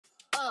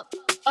Look,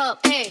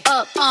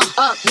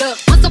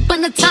 once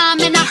upon a time,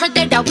 and I heard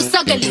that I was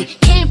ugly.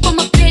 Came from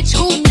a bitch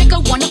who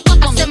nigga wanna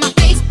fuck on. Said my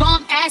face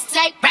bomb, ass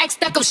tight, rack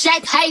stuck up,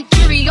 shack height,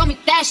 jury on me,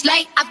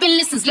 flashlight. I've been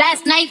listening since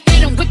last night.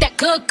 Hit him with that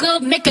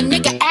good, make a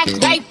nigga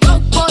act right.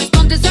 Broke boys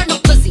don't deserve no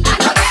pussy. I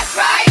know that's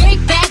right.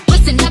 Big bag,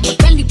 bustin' out the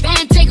belly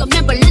band. Take a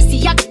man,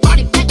 Balenciaga, brought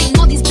it back, and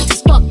all these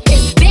bitches fuck.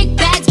 It's big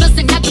bags,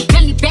 bustin' out the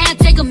belly band.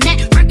 Take a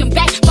man, working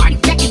back, party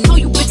back, and know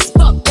you bitches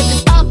fuck. If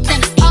it's up, then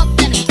it's up,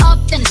 then it's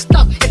up, then it's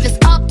stuck. If it's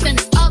up, then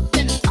it's up,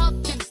 then it's up,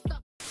 then it's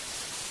stuck.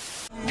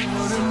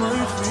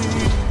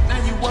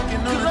 Now you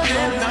walking on the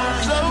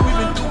deadline. We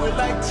been through it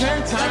like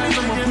 10 times.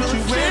 I'ma put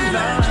you in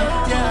line.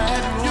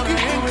 Yeah, you can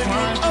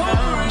incline.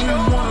 You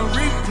wanna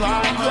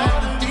reply, you have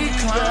to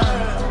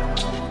decline.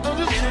 I'm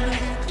just trying to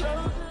get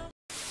close.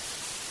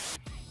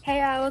 Hey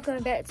y'all,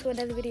 welcome back to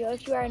another video.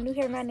 If you are new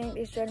here, my name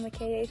is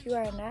JordanMicaya. If you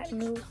are not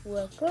new,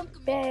 welcome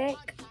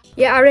back.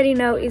 You already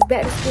know it's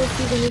back to school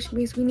season, which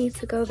means we need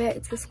to go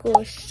back to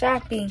school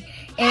shopping.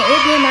 And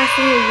it being my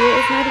senior year,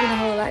 it's not even a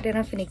whole lot that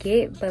I'm finna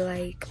get, but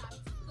like,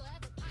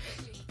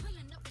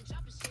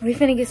 we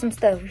finna get some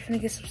stuff. We finna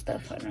get some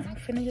stuff. Hold on.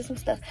 We finna get some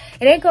stuff.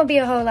 It ain't gonna be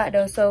a whole lot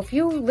though. So if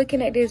you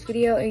looking at this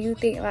video and you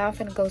think, like, I'm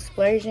finna go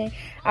splurging,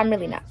 I'm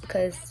really not.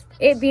 Because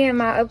it being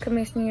my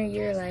upcoming senior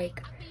year,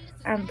 like,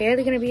 I'm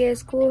barely gonna be at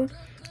school.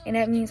 And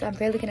that means I'm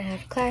barely gonna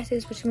have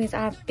classes, which means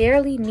I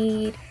barely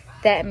need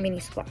that many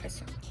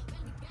supplies.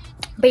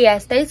 But yeah,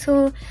 stay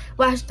tuned.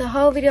 Watch the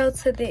whole video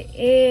to the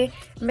end.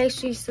 Make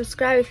sure you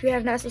subscribe if you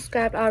have not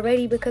subscribed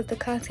already, because the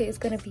content is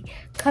gonna be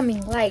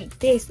coming like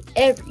this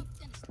every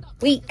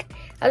week.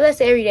 I was gonna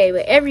say every day,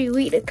 but every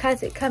week the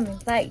content coming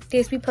like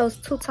this. We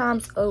post 2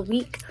 times a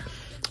week,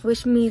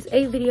 which means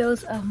 8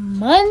 videos a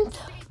month.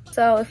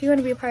 So if you want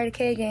to be a part of the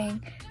K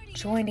gang,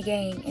 join the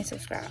gang and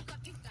subscribe.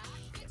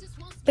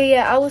 But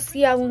yeah, I will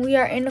see y'all when we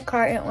are in the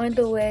car and on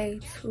the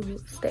way to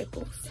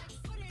Staples.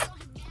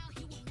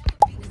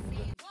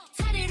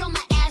 On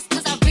my ass,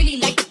 cause I really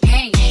like the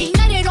pain. He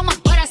nutted on my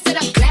butt, I said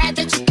I'm glad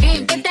that you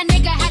came. If that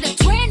nigga had a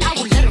twin, I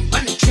would let him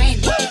run the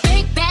train.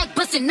 Big bag,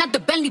 bustin' out the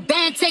belly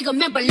band. Take a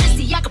man,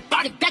 Balenciaga,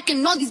 brought it back,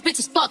 and all these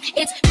bitches fuck.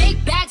 It's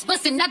big bags,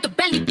 bustin' out the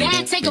belly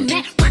band. Take a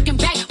man, working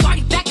back,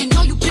 party back, and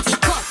all you bitches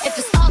fuck. If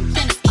it's up,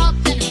 then it's up,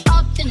 then it's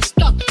up, then it's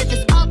stuck. If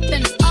it's up,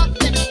 then it's up,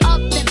 then it's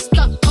up, then it's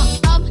stuck.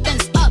 Up, then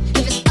it's up.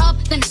 If it's up,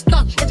 then it's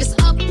stuck. If it's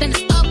up, then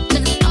it's up,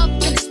 then it's up,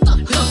 then it's stuck.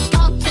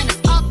 Up, then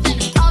it's up, then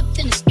it's up,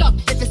 then it's stuck.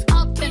 If it's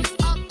up, then it's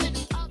up, then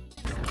it's up.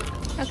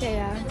 Okay,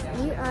 y'all,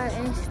 we are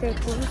in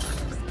Staples,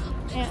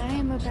 and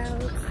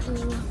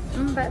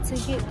I'm about to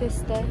get this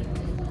stuff.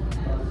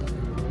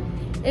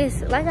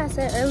 It's like I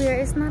said earlier,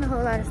 it's not a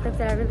whole lot of stuff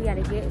that I really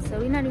gotta get, so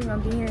we're not even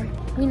gonna be here.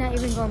 We're not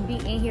even gonna be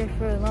in here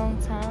for a long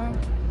time.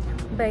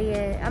 But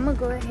yeah, I'm gonna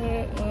go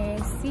ahead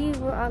and see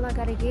what all I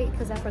gotta get,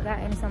 because I forgot,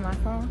 and it's on my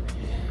phone.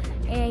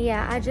 And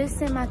yeah, I just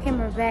sent my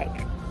camera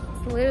back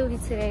literally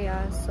today,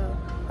 y'all, so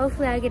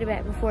hopefully I get it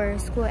back before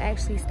school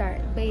actually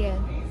starts. But yeah,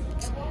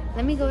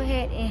 let me go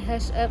ahead and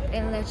hush up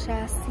and let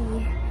y'all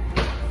see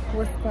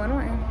what's going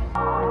on.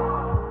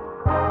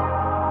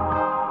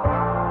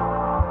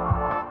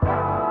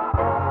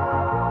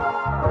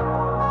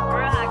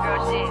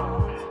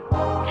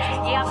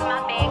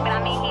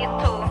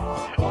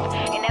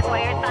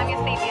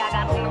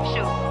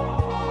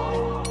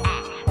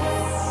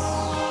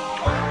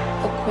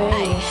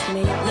 Look,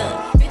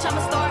 bitch, I'm a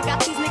star,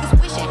 got these niggas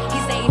wishing. He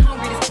say he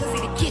hungry, this pussy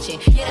the kitchen.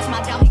 Yeah, that's my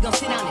dog, he gon'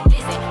 sit down and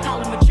listen. Call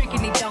him a trick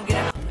and he don't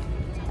get it.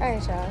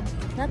 Alright, y'all,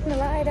 not gonna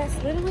lie, that's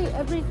literally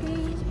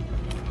everything.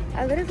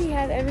 I literally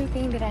have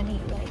everything that I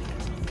need, like,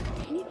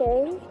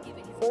 okay,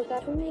 so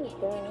shopping is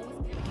done.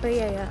 But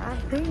yeah, I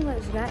pretty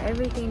much got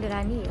everything that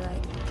I need.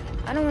 Like,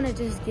 I don't want to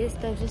just get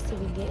stuff just to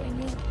be getting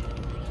it,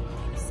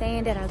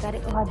 saying that I got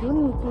it. Oh, I do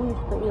need these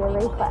for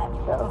ELA class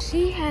though.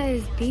 She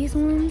has these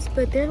ones,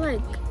 but they're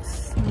like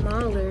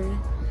smaller,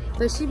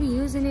 but she be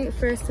using it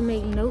for us to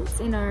make notes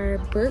in our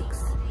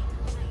books.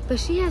 But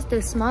she has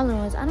the smaller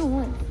ones. I don't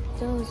want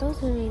those.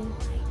 Those are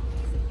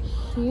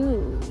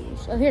huge.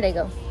 Oh, here they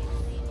go.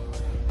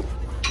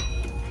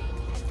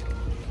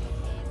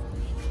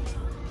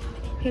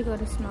 Here go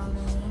the smaller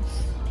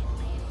ones.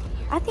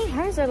 I think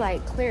hers are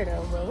like clear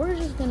though, but we're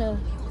just gonna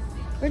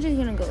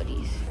go with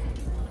these.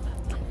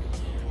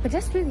 But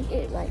that's really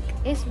it. Like,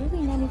 it's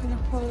really not even a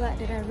whole lot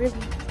that I really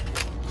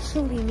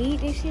truly need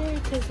this year,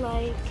 because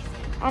like,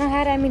 I don't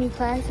have that many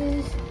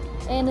classes,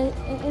 and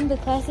in the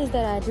classes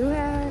that I do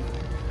have,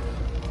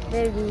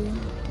 baby,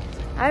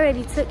 I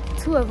already took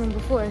 2 of them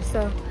before,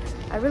 so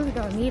I really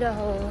don't need a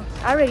whole.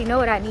 I already know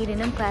what I need in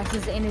them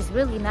classes, and it's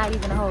really not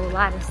even a whole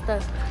lot of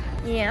stuff.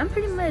 Yeah, I'm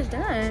pretty much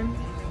done.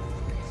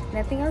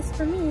 Nothing else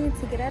for me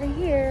to get out of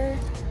here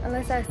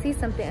unless I see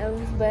something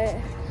else, but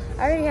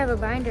I already have a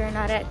binder and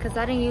all that, because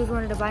I didn't use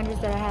one of the binders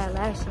that I had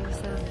last year.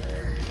 So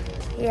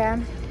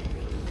yeah,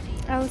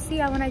 I will see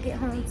y'all when I get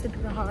home to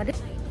do the haul.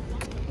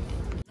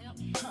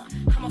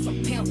 I'm on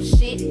some pimp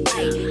shit,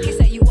 ayy. He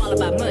say you all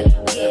about money,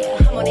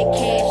 yeah. I'm on that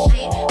cash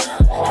shit,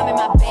 I'm in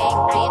my bag,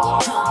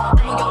 bitch,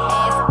 I'm on your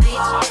ass,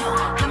 bitch,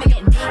 I'm in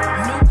that new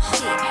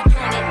shit. You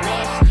on that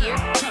last year,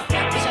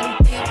 bitch,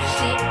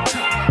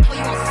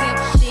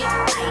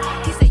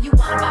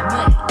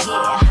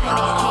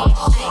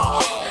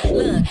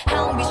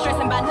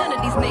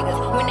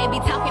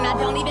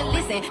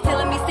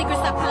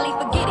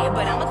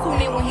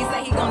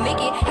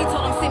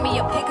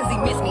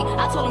 miss me.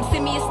 I told him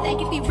send me a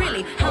stack if he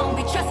really. I don't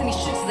be trusting these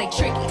chicks, they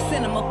tricky.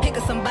 Send him a pic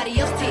of somebody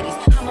else's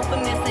titties. I'm a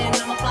finesse and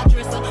I'm a fly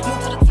dresser. Move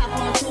to the top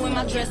on two in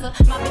my dresser.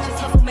 My bitches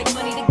hustle, make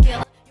money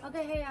together.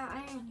 Okay, hey y'all,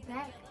 I am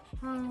back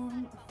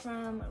home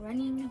from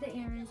running the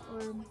errands,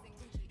 or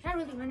not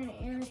really running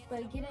the errands,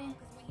 but getting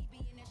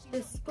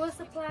the school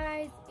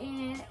supplies,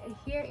 and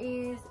here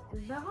is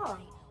the haul.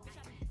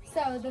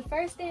 So the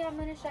first thing I'm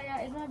gonna show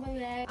y'all is my book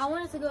bag. I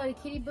wanted to go with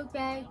a kitty book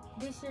bag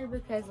this year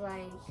because,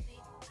 like,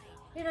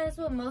 you know, that's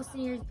what most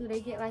seniors do. They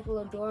get like a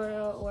little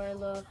Dora or a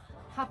little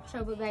Paw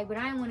Patrol book bag, but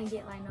I didn't want to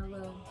get like no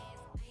little,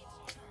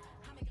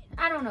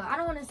 I don't know, I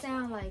don't want to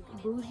sound like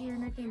bougie or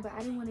nothing, but I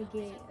didn't want to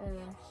get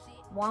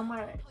a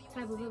Walmart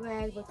type of book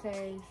bag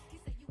because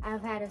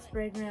I've had a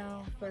spray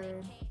ground for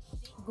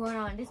going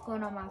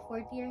on my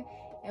 4th year,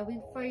 and we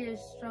 4 years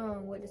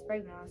strong with the spray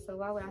ground, so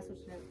why would I switch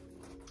it up?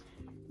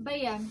 But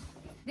yeah,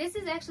 this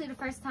is actually the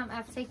first time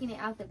I've taken it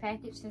out the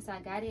package since I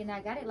got it, and I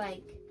got it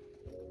like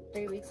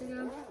 3 weeks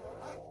ago.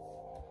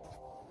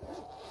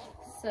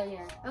 So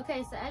yeah,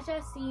 okay, so as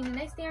y'all seen, the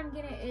next thing I'm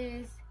getting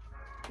is,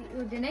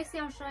 the next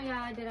thing I'm showing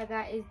y'all that I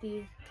got is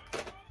these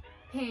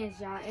pens,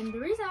 y'all. And the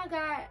reason I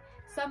got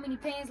so many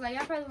pens, like,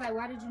 y'all probably like,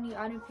 why did you need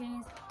all them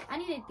pens? I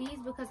needed these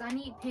because I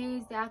need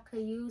pens that I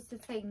could use to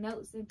take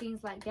notes and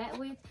things like that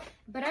with.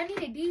 But I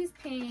needed these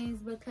pens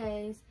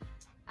because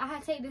I had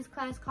to take this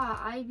class called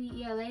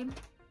IBELA,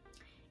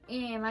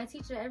 and my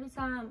teacher, every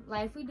time,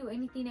 like, if we do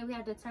anything that we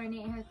have to turn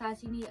in her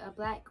class, you need a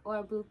black or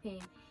a blue pen.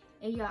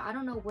 And y'all, I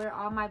don't know where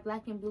all my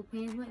black and blue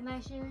pens went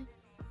last year,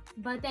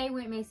 but they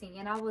went missing,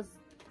 and I was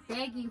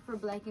begging for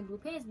black and blue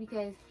pens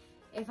because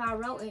if I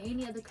wrote in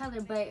any other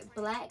color but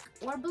black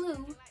or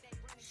blue,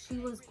 she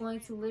was going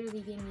to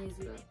literally give me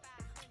a 0.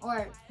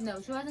 Or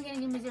no, she wasn't gonna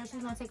give me a 0, she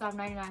was gonna take off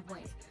 99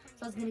 points,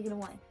 so I was gonna get a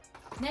 1.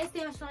 Next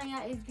thing I'm showing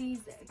y'all is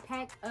these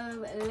pack of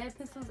lead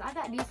pencils. I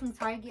got these from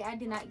Target. I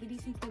did not get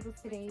these from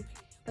Staples today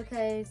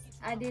because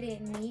I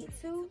didn't need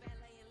to,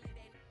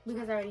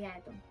 because I already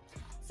had them.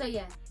 So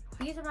yeah,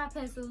 these are my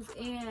pencils,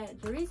 and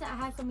the reason I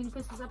have so many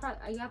pencils,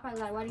 y'all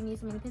probably like, why do you need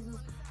so many pencils?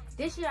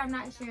 This year I'm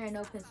not sharing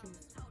no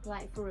pencils,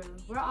 like, for real.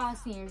 We're all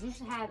seniors. You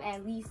should have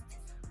at least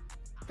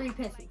 3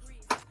 pencils.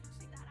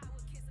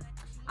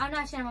 I'm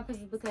not sharing my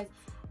pencils because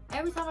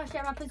every time I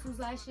shared my pencils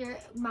last year,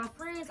 my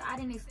friends, I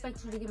didn't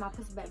expect you to get my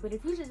pencil back. But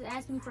if you just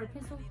asked me for a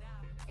pencil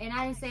and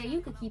I didn't say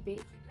you could keep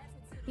it,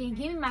 then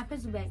give me my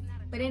pencil back.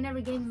 But they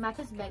never gave me my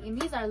pencil back. And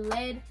these are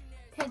lead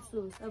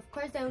pencils. Of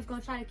course they was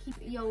gonna try to keep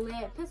your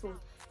lead pencils.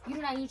 You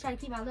do not need to try to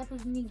keep my lead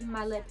pencils, you need to give me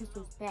my lead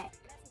pencils back.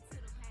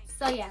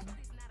 So yeah,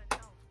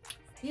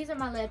 these are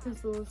my lead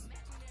pencils.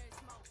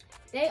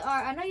 They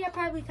are, I know y'all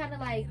probably kind of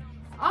like,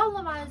 all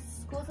of my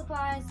school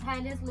supplies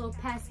had this little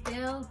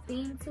pastel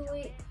theme to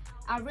it.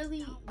 I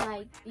really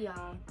like,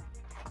 y'all,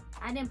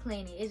 I didn't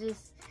plan it. It's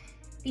just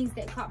things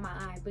that caught my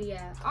eye. But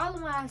yeah, all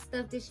of my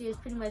stuff this year is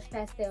pretty much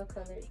pastel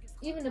colored.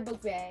 Even the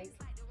book bag,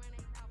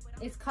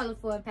 it's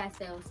colorful and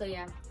pastel. So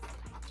yeah,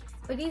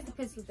 but these are the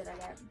pencils that I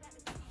got.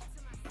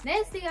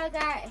 Next thing I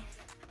got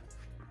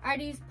are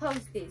these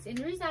Post-its. And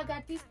the reason I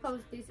got these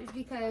Post-its is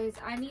because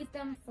I need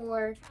them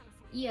for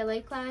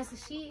ELA class.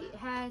 She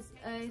has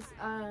us,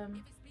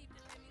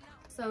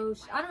 so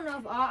I don't know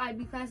if all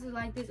IB classes are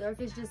like this or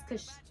if it's just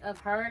because of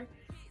her,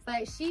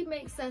 but she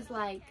makes us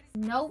like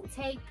note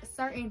take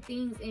certain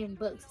things in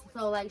books.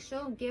 So like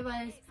she'll give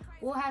us,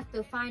 we'll have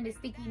to find a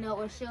sticky note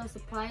or she'll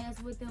supply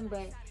us with them,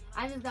 but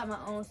I just got my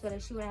own so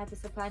that she wouldn't have to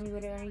supply me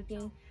with it or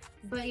anything.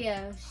 But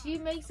yeah, she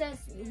makes us,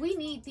 we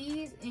need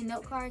these in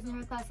note cards in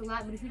her class a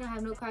lot, but if you don't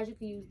have note cards you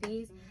can use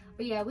these.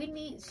 But yeah,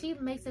 she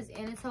makes us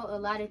annotate a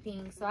lot of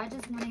things, so I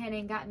just went ahead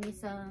and got me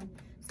some.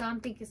 So I'm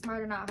thinking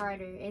smarter not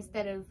harder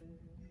instead of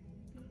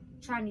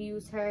trying to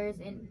use hers,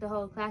 and the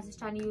whole class is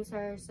trying to use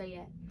hers. So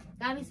yeah,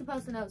 got me some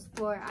post-it notes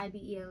for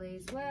IBELA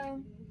as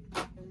well.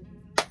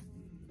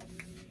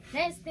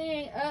 Next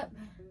thing up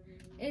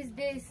is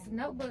this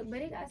notebook,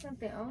 but it got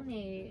something on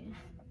it.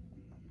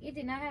 It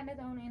did not have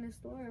nothing on it in the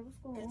store. What's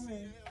going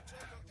on?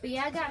 But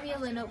yeah, I got me a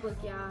little notebook,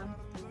 y'all.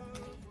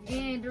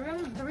 And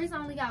the reason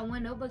I only got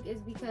one notebook is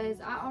because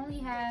I only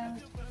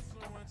have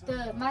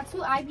my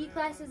 2 IB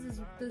classes is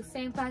the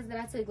same class that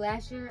I took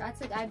last year. I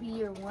took IB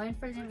year 1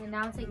 for them, and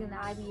now I'm taking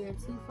the IB year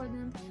 2 for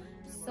them.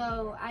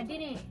 So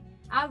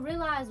I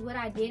realized what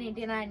I did and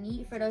did not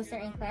need for those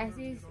certain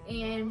classes.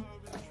 And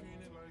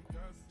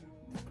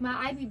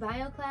my IB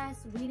bio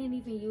class, we didn't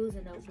even use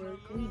a notebook.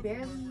 We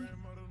barely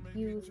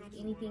used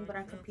anything but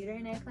our computer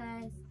in that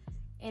class,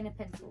 and a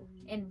pencil,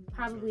 and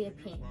probably a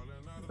pen.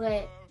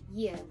 But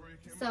yeah,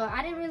 so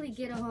I didn't really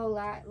get a whole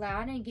lot. Like,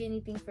 I didn't get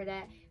anything for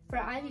that. For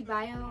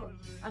IBELA,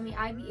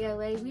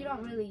 we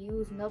don't really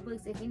use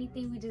notebooks. If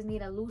anything, we just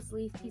need a loose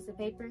leaf piece of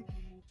paper.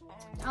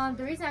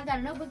 The reason I got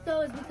a notebook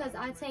though is because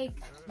I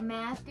take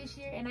math this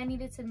year, and I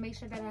needed to make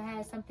sure that I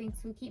had something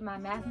to keep my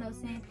math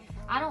notes in.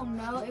 I don't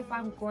know if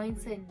I'm going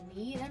to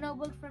need a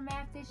notebook for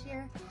math this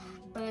year,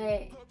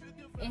 but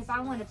if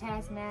I want to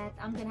pass math,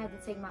 I'm gonna have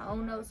to take my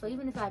own notes. So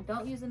even if I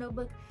don't use a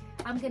notebook,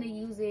 I'm gonna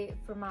use it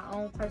for my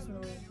own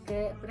personal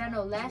good. But I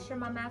know last year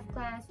my math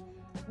class,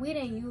 we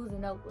didn't use a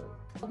notebook.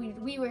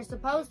 We were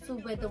supposed to,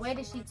 but the way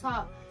that she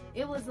taught,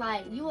 it was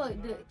like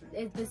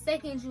the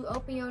second you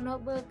open your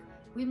notebook,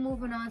 we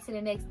moving on to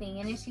the next thing.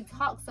 And then she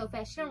talks so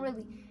fast. She don't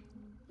really,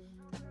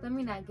 let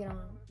me not get on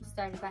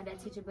started about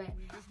that teacher, but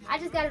I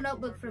just got a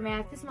notebook for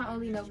math. This is my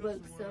only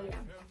notebook, so yeah.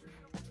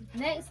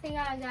 Next thing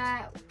I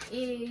got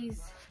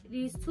is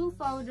these 2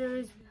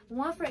 folders.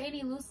 One for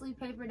any loose leaf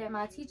paper that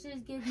my teachers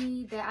give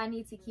me that I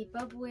need to keep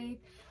up with.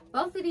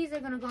 Both of these are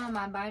going to go on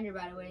my binder,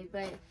 by the way.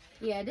 But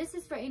yeah, this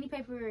is for any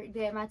paper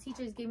that my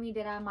teachers give me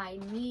that I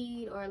might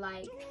need, or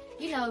like,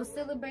 you know,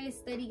 syllabus,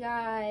 study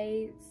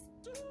guides,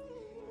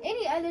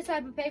 any other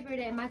type of paper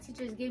that my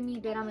teachers give me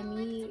that I'm going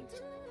to need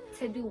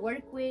to do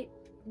work with.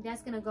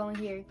 That's going to go in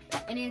here.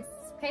 And it's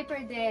paper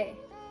that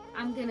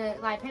I'm going to,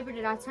 like, paper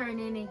that I turn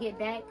in and get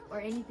back or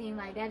anything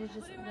like that is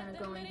just going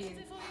to go in here.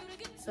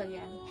 So yeah.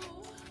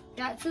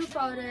 Got 2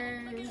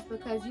 folders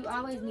because you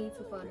always need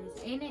 2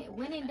 folders.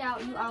 When in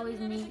doubt, you always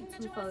need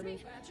 2 folders.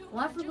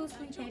 One for loose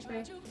leaf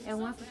paper and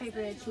one for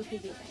paper that you can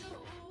get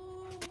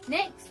back.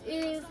 Next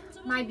is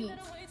my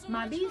beats.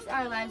 My beats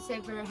are a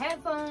lifesaver.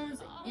 Headphones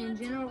in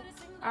general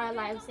are a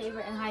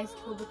lifesaver in high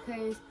school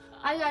because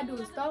all you gotta do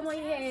is throw them on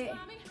your head,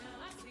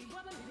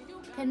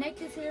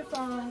 connect it to your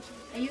phone,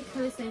 and you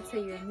can listen to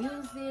your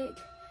music.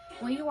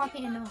 When you're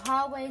walking in the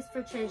hallways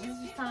for church, this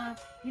is time,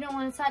 you don't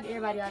want to talk to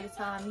everybody all the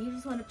time. You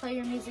just want to play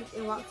your music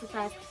and walk to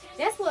class.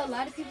 That's what a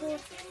lot of people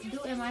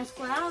do in my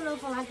school. I don't know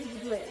if a lot of people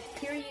do it,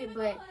 period,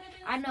 but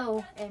I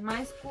know in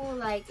my school,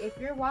 like, if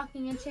you're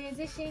walking in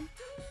transition,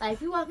 like,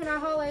 if you walk in our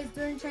hallways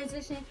during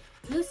transition,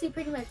 you see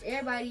pretty much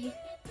everybody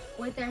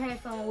with their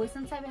headphones, with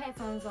some type of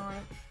headphones on,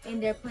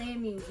 and they're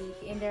playing music,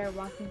 and they're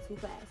walking to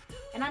class.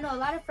 And I know a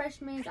lot of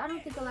freshmen, I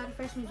don't think a lot of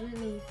freshmen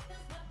really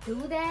do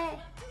that,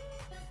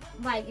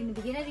 like in the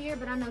beginning of the year,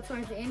 but I know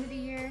towards the end of the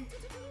year,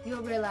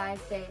 you'll realize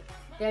that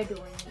they're doing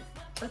it.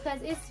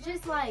 Because it's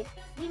just like,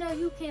 you know,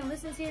 you can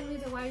listen to your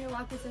music while you're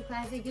walking to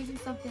class. It gives you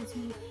something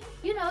to,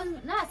 you know,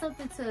 not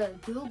something to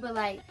do, but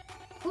like,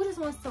 who just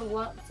wants to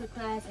walk to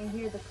class and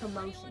hear the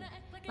commotion?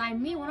 Like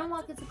me, when I'm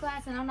walking to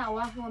class and I'm not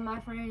walking with my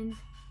friends,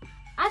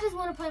 I just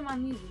want to play my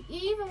music.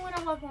 Even when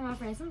I'm walking with my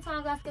friends,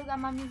 sometimes I still got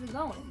my music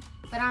going,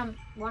 but I'm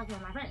walking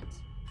with my friends.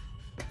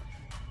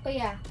 But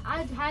yeah,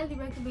 I highly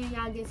recommend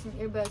y'all get some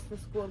earbuds for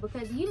school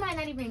because you might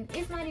not even,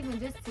 it's not even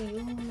just to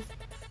use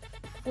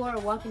for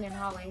walking in the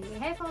hallway.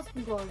 Headphones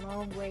can go a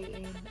long way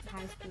in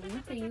high school.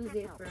 You can use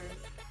it for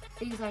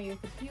things on your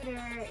computer,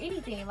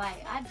 anything.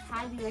 Like, I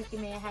highly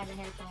recommend having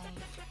headphones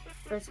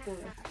for school.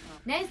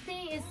 Next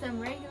thing is some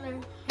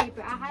regular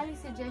paper. I highly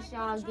suggest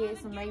y'all get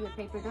some regular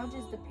paper. Don't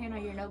just depend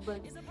on your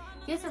notebooks.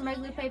 Get some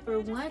regular paper,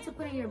 1 to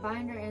put in your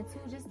binder, and 2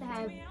 just to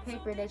have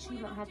paper that you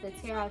don't have to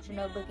tear out your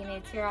notebook and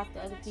then tear off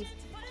the other piece.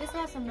 Just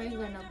have some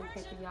regular notebook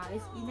paper, y'all.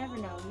 You never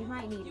know. You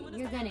might need it.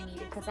 You're gonna need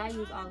it because I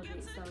use all of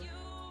it.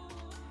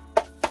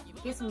 So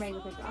get some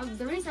regular paper.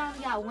 The reason I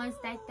only got 1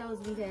 stack though is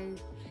because,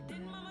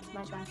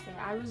 like I said,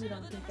 I really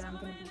don't think that I'm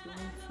gonna be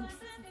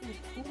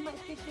doing too much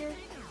this year.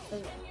 So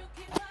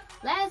yeah.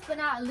 Last but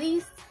not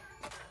least,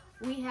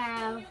 we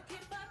have,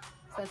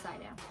 so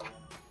side down,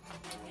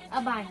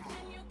 a binder.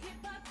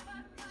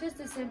 Just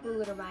a simple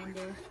little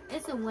binder.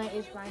 It's a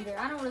 1-inch binder.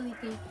 I don't really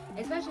think,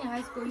 especially in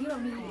high school, you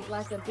don't need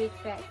like a big,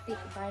 fat, thick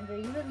binder.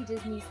 You really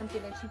just need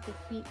something that you can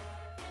keep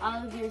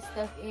all of your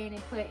stuff in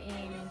and put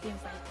in and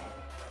things like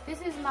that.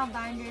 This is my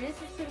binder. This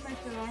is pretty much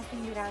the last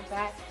thing that I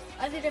got.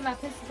 Other than my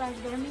pencil pouch,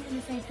 but I'm using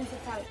the same pencil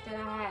pouch that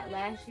I had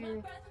last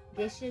year,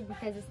 this year,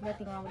 because there's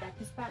nothing wrong with that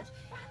pencil pouch.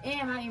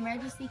 And my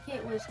emergency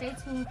kit, which stay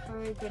tuned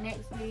for the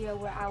next video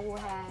where I will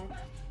have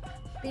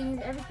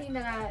things, everything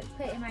that I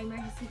put in my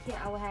emergency kit,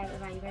 I will have in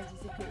my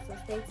emergency kit. So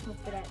stay tuned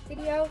for that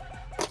video.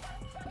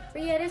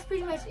 But yeah, that's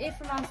pretty much it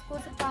for my school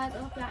supplies. I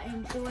hope y'all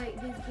enjoyed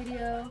this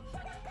video.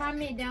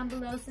 Comment down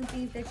below some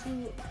things that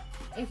you,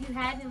 if you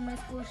have in my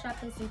school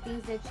shopping, some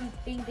things that you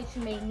think that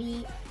you may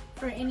need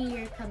for any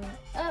year coming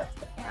up.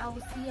 And I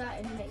will see y'all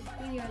in the next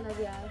video. I love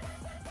y'all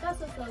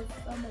so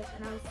much,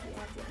 and I will see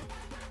y'all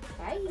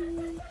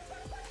soon.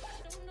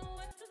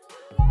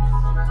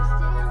 Bye.